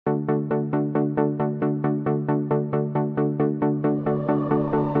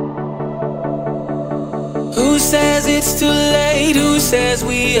Who says it's too late? Who says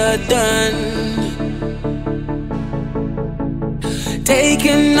we are done? Take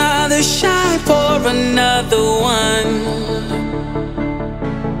another shot, pour another one.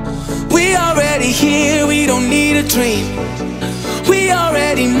 We already here, we don't need a dream. We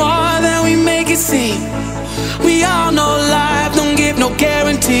already more than we make it seem. We all know life don't give no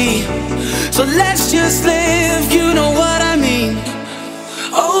guarantee. So let's just live, you know what I mean.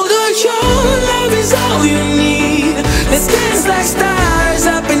 Older, your love is all you need. Let's dance like stars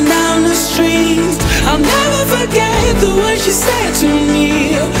up and down the streets. I'll never forget the words you said to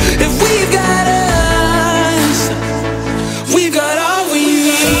me. If we've got us, we've got all we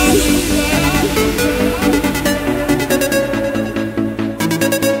need.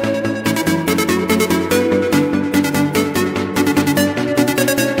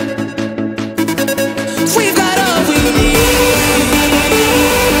 We've got all we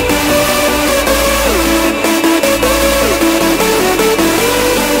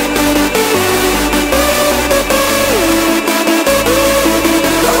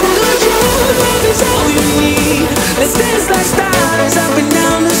Let's dance like stars up and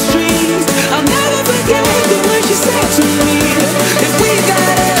down the street. I'll never forget the words you said to me. If we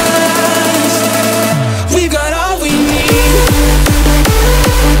got us, we got all we need.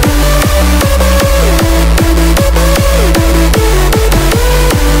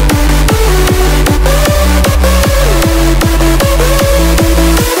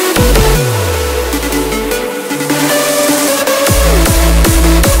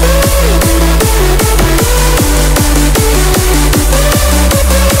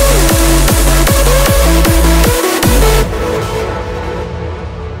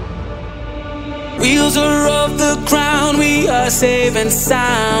 Wheels are off the ground, we are safe and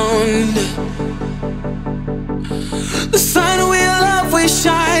sound. The sun will always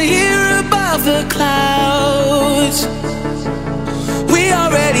shine here above the clouds. We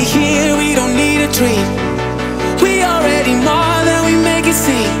already here, we don't need a dream. We already more than we make it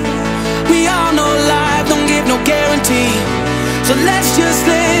seem. We all know life don't give no guarantee. So let's just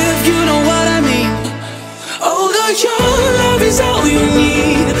live, you know what I mean. Older, your love is all you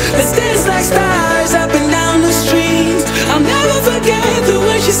need. Let's dance like stars up and down the streets. I'll never forget the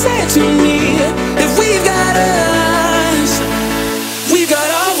words you said to me. If